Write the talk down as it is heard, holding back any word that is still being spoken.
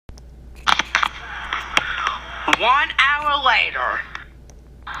1 hour later.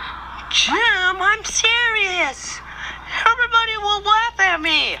 Jim, I'm serious. Everybody will laugh at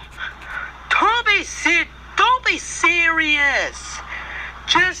me. Don't be serious.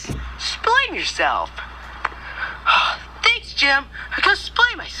 Just explain yourself. Thanks, Jim. I can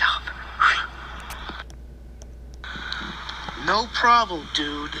explain myself. No problem,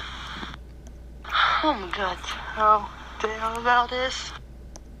 dude. I'm gonna tell Dale about this.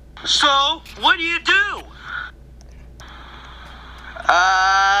 So, what do you do?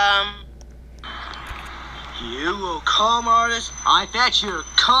 You will come, artist. I bet you're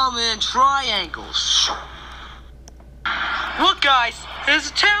coming triangles. Look, guys,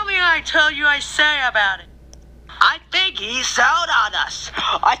 tell me I tell you I say about it. I think he's out on us.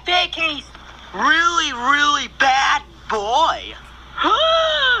 I think he's really, really bad boy.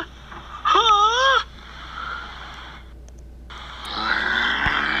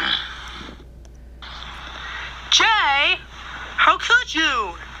 Jay, how could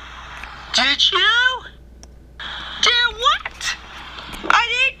you? Did you? Did what? I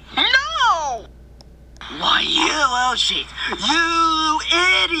didn't know. Why, you little shit. You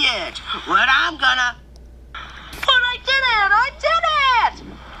idiot. But I'm gonna... But I did it.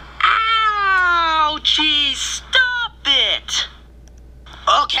 Ouchie, stop it.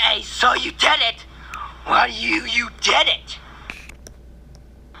 Okay, so you did it. Well, you did it.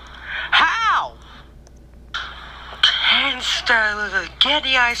 How? Can't get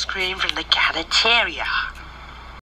the ice cream from the cafeteria.